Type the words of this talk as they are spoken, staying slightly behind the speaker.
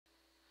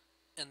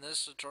In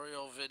this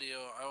tutorial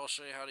video, I will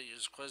show you how to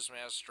use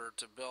Quizmaster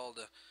to build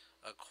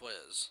a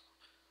quiz.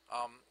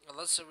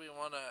 Let's say we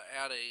want to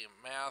add a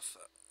math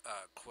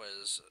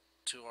quiz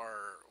to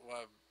our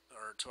web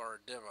or to our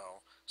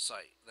demo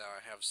site that I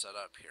have set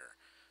up here.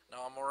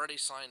 Now I'm already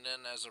signed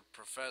in as a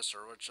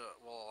professor, which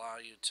will allow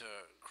you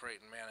to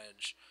create and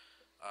manage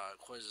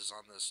quizzes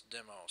on this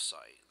demo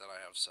site that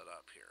I have set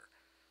up here.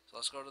 So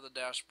let's go to the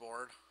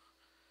dashboard.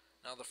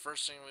 Now the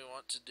first thing we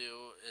want to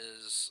do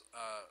is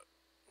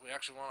we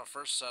actually want to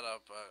first set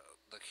up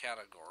the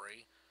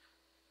category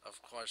of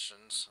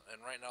questions,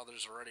 and right now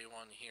there's already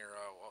one here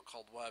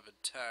called Web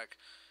and Tech,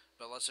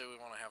 but let's say we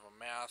want to have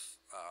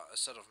a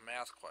set of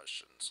math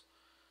questions.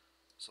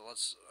 So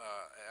let's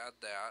add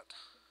that,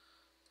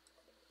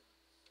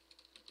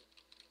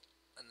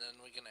 and then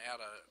we can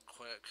add a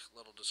quick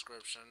little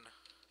description,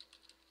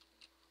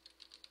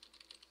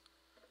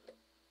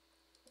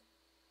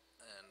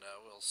 and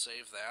we'll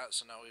save that.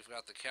 So now we've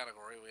got the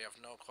category. We have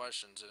no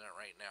questions in it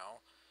right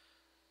now.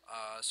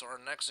 So our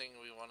next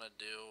thing we want to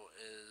do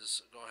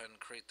is go ahead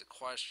and create the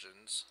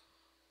questions,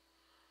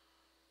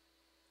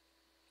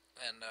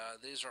 and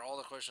these are all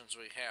the questions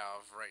we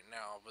have right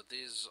now, but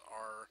these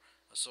are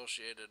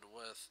associated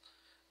with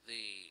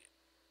the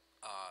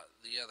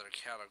other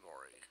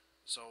category,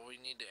 so we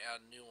need to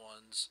add new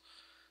ones.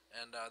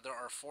 And there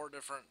are 4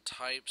 different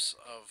types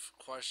of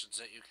questions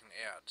that you can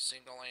add: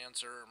 single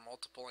answer,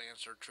 multiple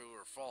answer, true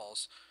or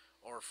false,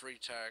 or free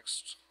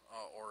text,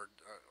 or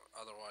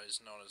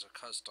otherwise known as a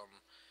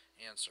custom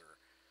answer.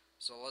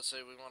 So let's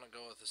say we want to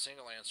go with a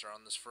single answer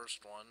on this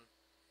first one.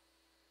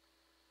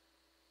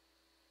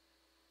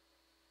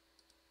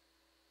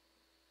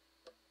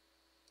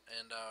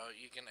 And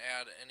you can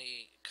add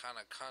any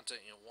kind of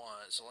content you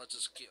want. So let's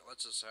just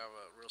have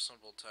a real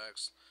simple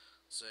text.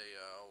 Say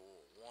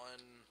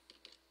 1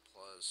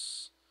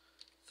 plus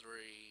 3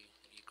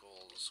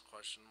 equals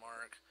question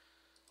mark.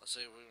 Let's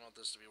say we want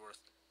this to be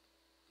worth,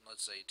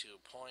 let's say, 2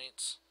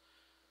 points.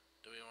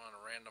 Do we want to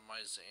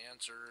randomize the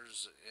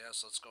answers?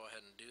 Yes, let's go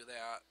ahead and do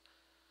that.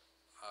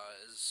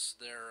 Is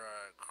there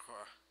a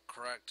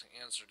correct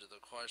answer to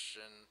the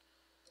question?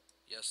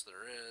 Yes,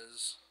 there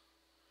is.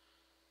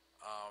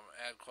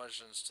 Add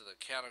questions to the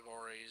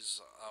categories.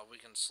 We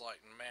can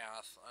select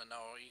math.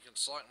 Now you can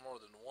select more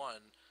than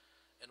one,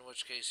 in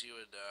which case you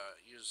would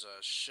use a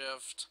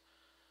shift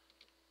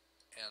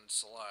and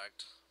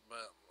select.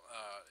 But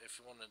if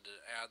you wanted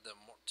to add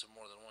them to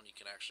more than one, you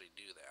can actually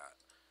do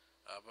that.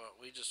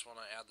 But we just want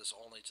to add this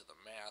only to the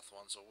math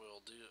one, so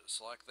we'll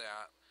select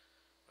that.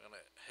 We're going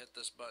to hit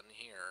this button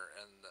here,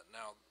 and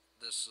now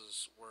this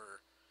is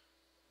where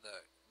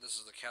this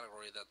is the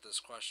category that this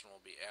question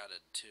will be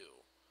added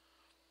to.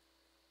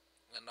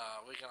 And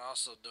we can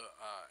also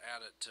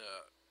add it to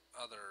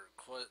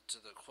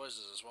the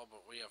quizzes as well,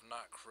 but we have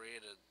not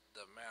created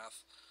the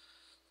math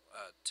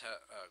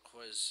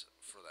quiz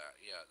for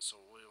that yet,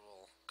 so we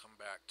will come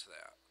back to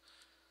that.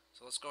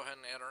 So let's go ahead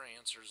and add our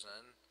answers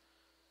in.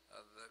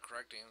 The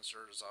correct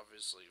answer is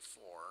obviously 4,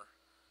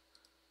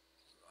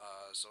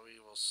 so we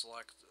will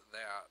select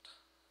that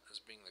as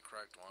being the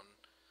correct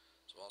one.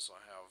 So we'll also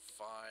have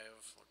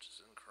 5, which is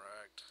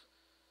incorrect,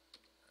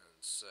 and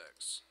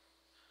 6.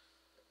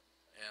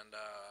 And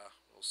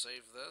we'll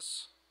save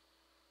this,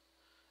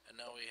 and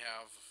now we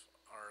have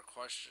our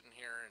question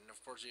here. And of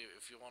course,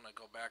 if you want to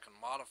go back and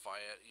modify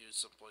it, you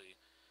simply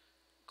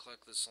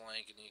click this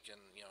link, and you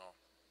can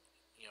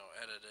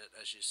edit it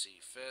as you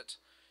see fit.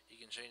 You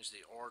can change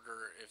the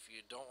order. If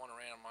you don't want to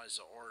randomize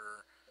the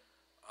order,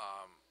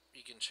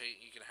 you can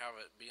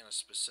have it be in a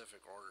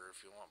specific order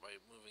if you want,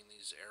 by moving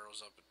these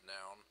arrows up and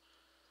down.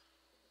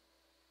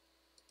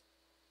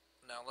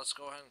 Now let's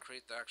go ahead and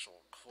create the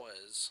actual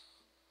quiz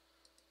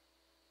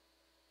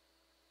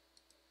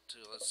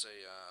to, let's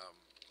say,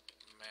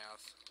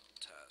 math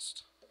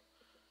test.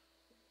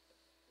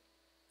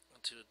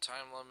 To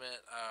time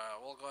limit,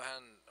 we'll go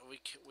ahead and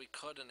we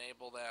could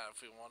enable that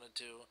if we wanted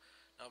to.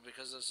 Now,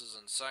 because this is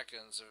in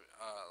seconds,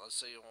 let's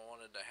say you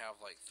wanted to have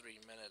like 3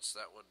 minutes,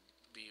 that would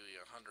be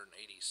 180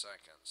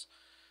 seconds.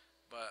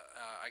 But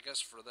I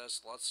guess for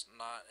this, let's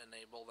not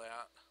enable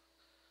that.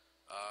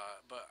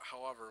 But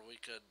however,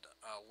 we could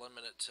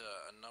limit it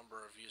to a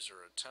number of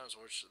user attempts,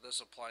 which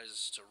this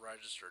applies to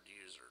registered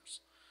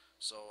users.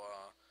 So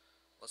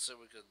let's say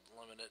we could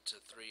limit it to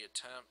 3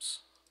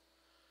 attempts,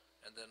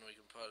 and then we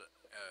can put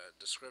a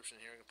description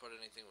here. We can put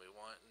anything we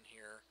want in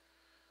here.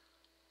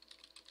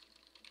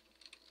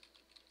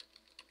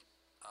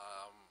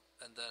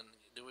 And then,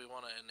 do we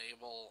want to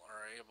enable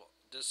or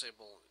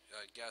disable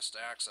guest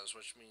access,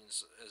 which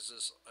means, is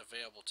this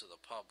available to the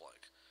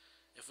public?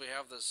 If we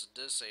have this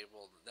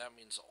disabled, that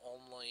means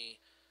only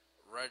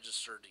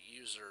registered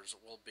users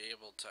will be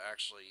able to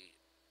actually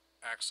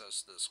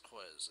access this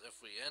quiz.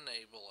 If we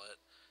enable it,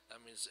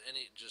 that means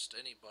just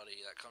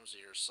anybody that comes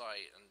to your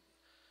site and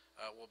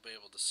will be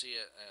able to see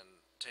it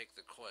and take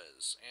the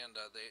quiz. And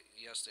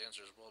yes, the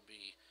answers will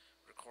be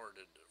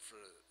recorded for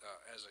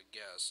as a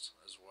guest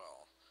as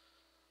well.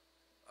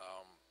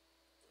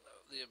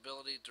 The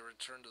ability to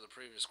return to the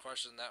previous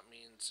question, that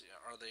means,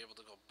 are they able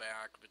to go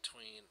back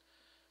between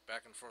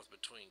back and forth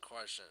between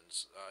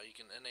questions. You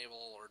can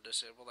enable or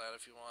disable that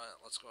if you want.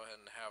 Let's go ahead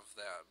and have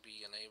that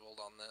be enabled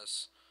on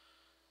this.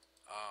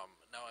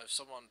 Now, if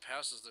someone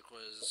passes the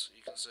quiz,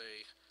 you can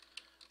say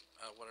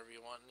whatever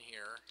you want in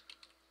here.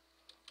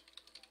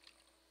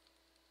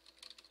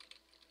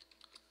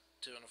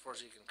 And of course,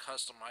 you can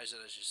customize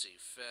it as you see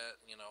fit.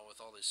 With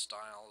all these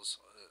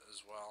styles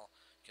as well.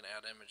 You can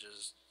add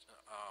images.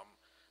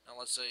 Now,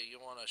 let's say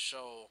you want to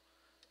show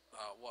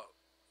what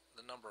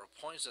the number of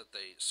points that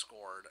they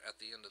scored at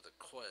the end of the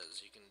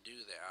quiz. You can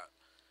do that.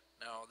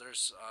 Now,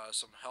 there's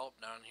some help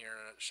down here,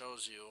 and it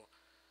shows you.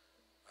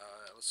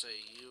 Let's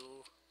say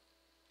you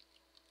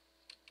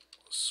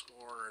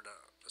scored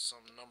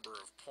some number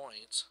of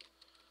points.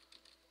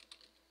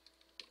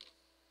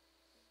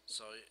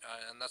 So,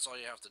 and that's all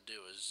you have to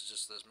do is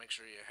just this. Make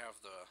sure you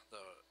have the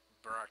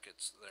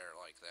brackets there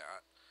like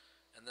that.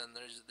 And then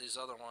there's these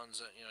other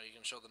ones that you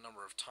can show the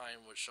number of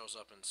time, which shows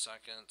up in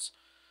seconds.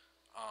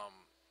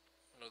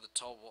 The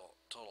total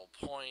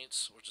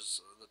points, which is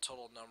the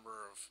total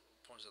number of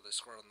points that they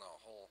scored on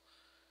the whole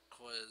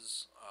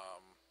quiz.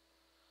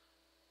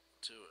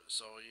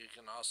 So you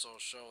can also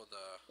show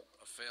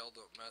a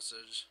failed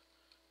message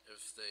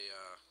if they,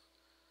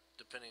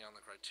 depending on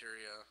the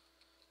criteria.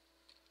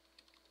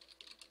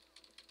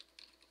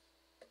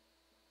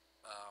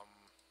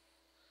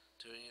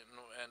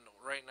 And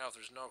right now, if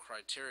there's no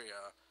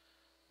criteria,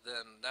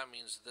 then that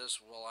means this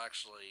will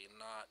actually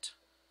not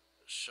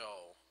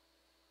show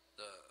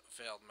the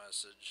failed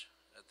message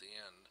at the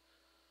end,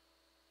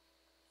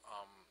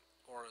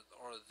 or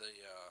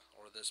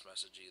this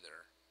message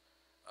either.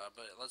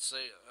 But let's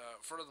say,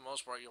 for the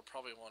most part, you'll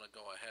probably want to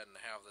go ahead and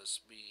have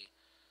this be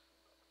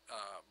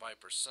by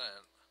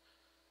percent.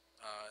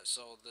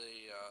 So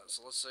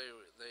let's say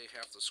they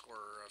have to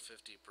score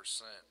 50%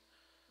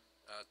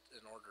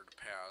 in order to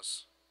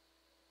pass,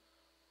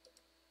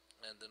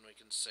 and then we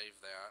can save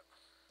that.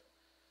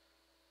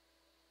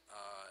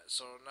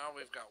 So now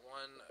we've got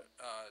one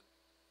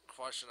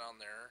question on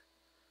there.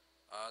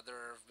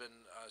 There have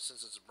been,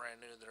 since it's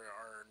brand new, there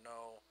are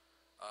no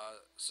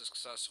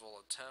successful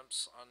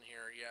attempts on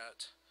here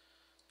yet.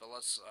 But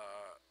let's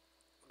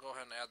go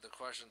ahead and add the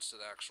questions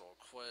to the actual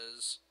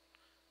quiz.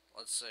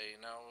 Let's say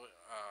now,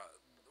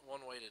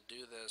 one way to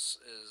do this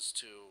is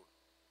to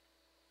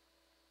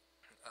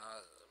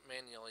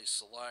manually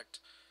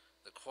select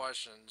the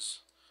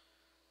questions.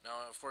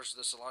 Now, of course,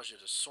 this allows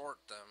you to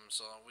sort them,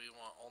 so we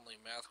want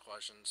only math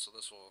questions, so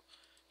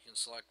you can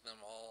select them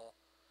all,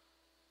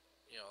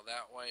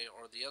 that way,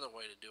 or the other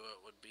way to do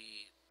it would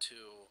be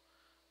to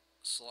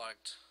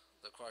select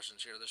the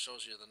questions here. This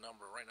shows you the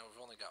number. Right now, we've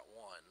only got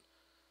one,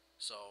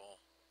 so,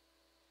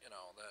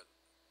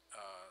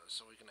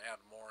 so we can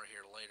add more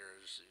here later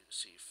as you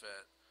see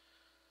fit.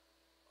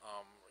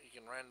 You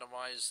can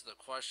randomize the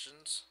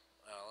questions.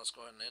 Let's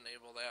go ahead and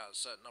enable that.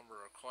 Set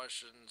number of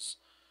questions.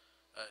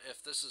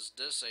 If this is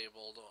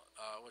disabled,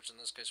 which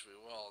in this case we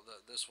will,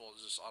 this will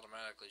just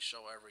automatically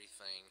show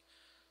everything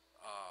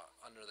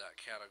under that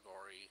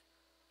category,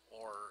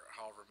 or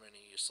however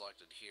many you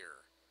selected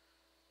here.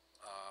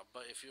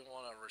 But if you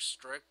want to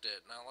restrict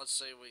it, now let's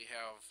say we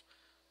have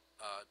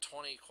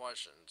 20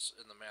 questions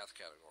in the math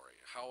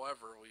category.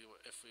 However,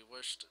 if we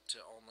wished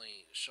to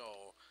only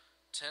show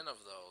 10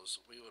 of those,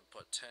 we would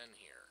put 10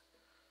 here.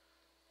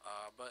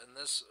 But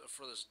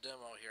for this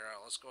demo here,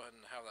 let's go ahead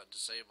and have that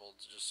disabled,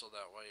 just so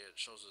that way it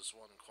shows us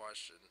one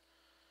question.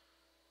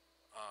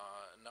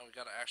 Now we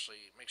got to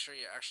actually make sure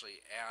you actually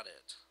add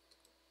it,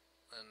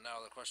 and now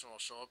the question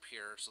will show up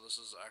here. So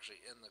this is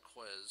actually in the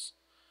quiz.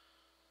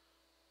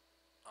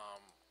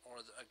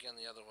 Again,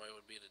 the other way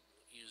would be to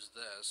use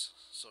this.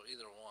 So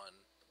either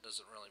one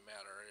doesn't really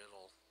matter.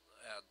 It'll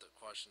add the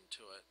question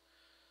to it.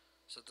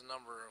 Set the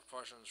number of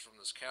questions from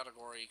this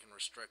category. You can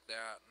restrict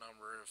that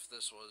number if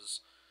this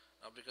was.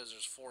 Because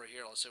there's 4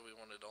 here, let's say we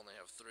wanted to only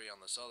have 3 on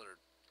this other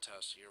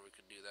test here, we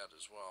could do that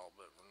as well,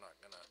 but we're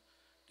not going to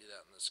do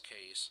that in this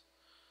case.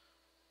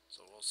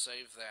 So we'll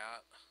save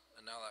that,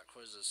 and now that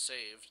quiz is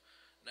saved.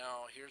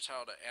 Now here's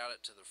how to add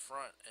it to the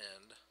front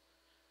end,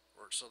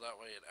 so that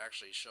way it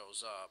actually shows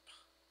up.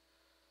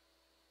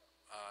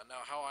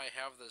 Now how I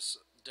have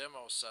this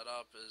demo set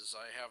up is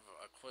I have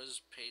a quiz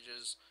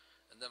pages,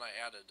 and then I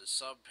added a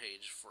sub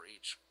page for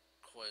each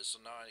quiz. So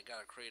now I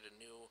got to create a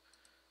new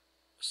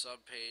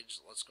sub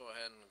page. Let's go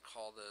ahead and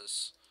call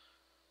this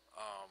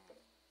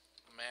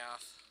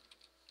math.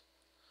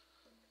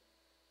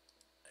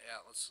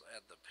 Yeah, let's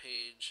add the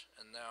page,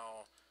 and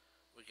now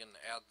we can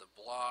add the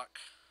block,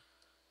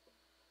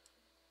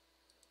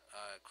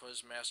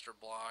 quiz master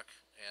block,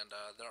 and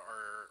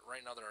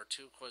right now there are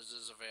 2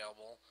 quizzes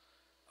available.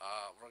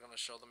 We're going to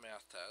show the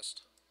math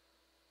test,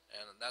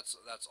 and that's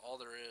all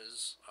there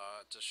is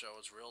to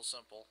show. It's real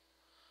simple,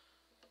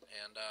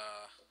 and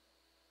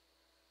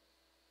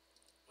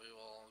we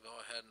will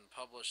go ahead and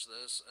publish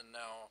this, and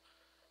now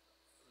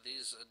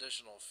these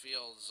additional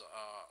fields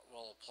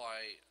will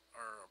apply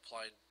or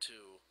applied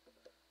to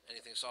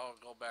anything. So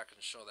I'll go back and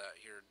show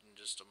that here in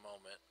just a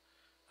moment,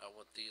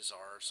 what these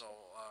are. So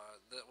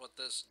what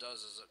this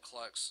does is it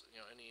collects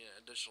any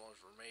additional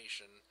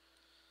information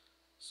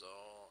So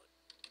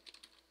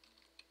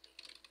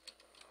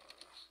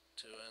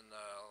to end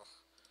the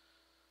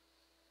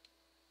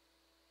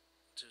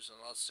so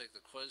let's take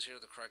the quiz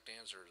here. The correct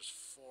answer is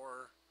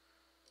 4.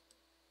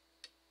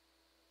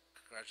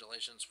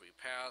 Congratulations, we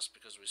passed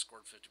because we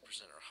scored 50%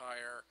 or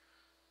higher.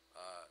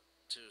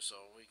 2,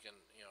 so we can,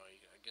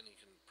 again, you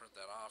can print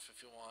that off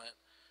if you want.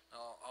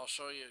 Now, I'll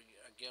show you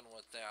again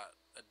what that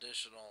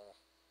additional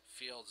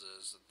fields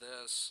is.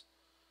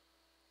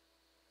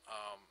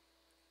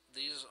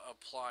 These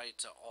apply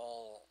to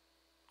all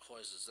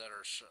quizzes that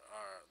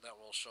that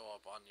will show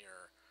up on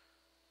your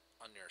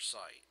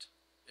site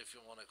if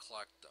you want to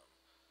collect them.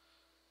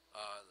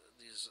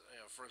 These,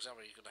 for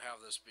example, you could have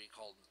this be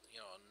called,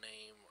 a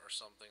name or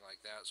something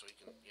like that, so you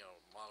can,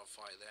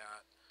 modify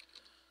that.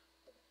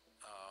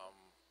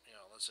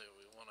 Let's say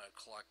we want to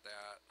collect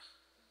that,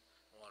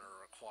 want to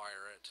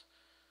require it.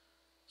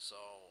 So,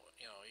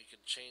 you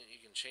can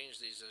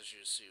change these as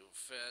you see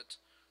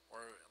fit,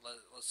 or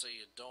let's say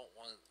you don't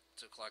want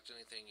to collect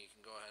anything. You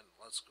can go ahead.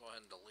 Let's go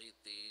ahead and delete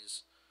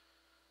these.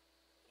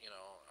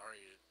 Are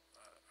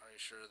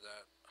you sure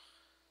that?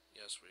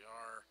 Yes, we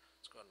are.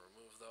 Let's go ahead and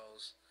remove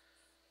those.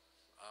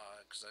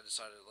 Because I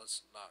decided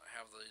let's not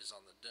have these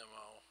on the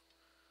demo.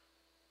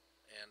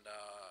 And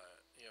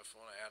if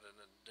you want to add an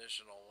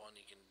additional one,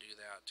 you can do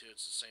that too.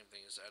 It's the same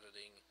thing as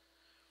editing.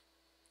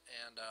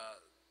 And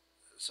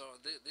so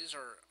these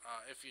are,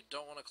 if you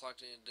don't want to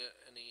collect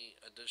any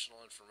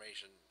additional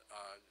information,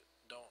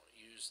 don't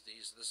use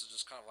these. This is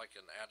just kind of like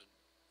an added,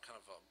 kind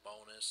of a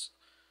bonus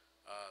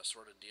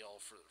sort of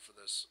deal for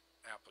this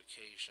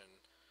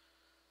application.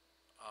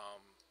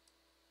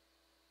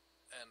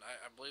 And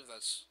I believe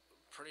that's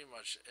pretty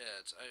much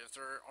it. If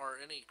there are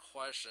any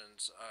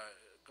questions,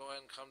 go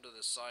ahead and come to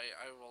the site.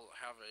 I will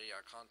have a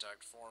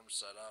contact form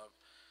set up.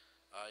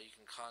 You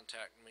can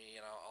contact me,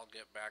 and I'll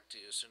get back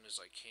to you as soon as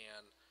I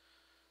can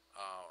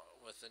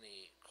with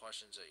any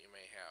questions that you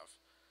may have.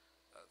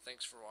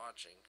 Thanks for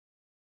watching.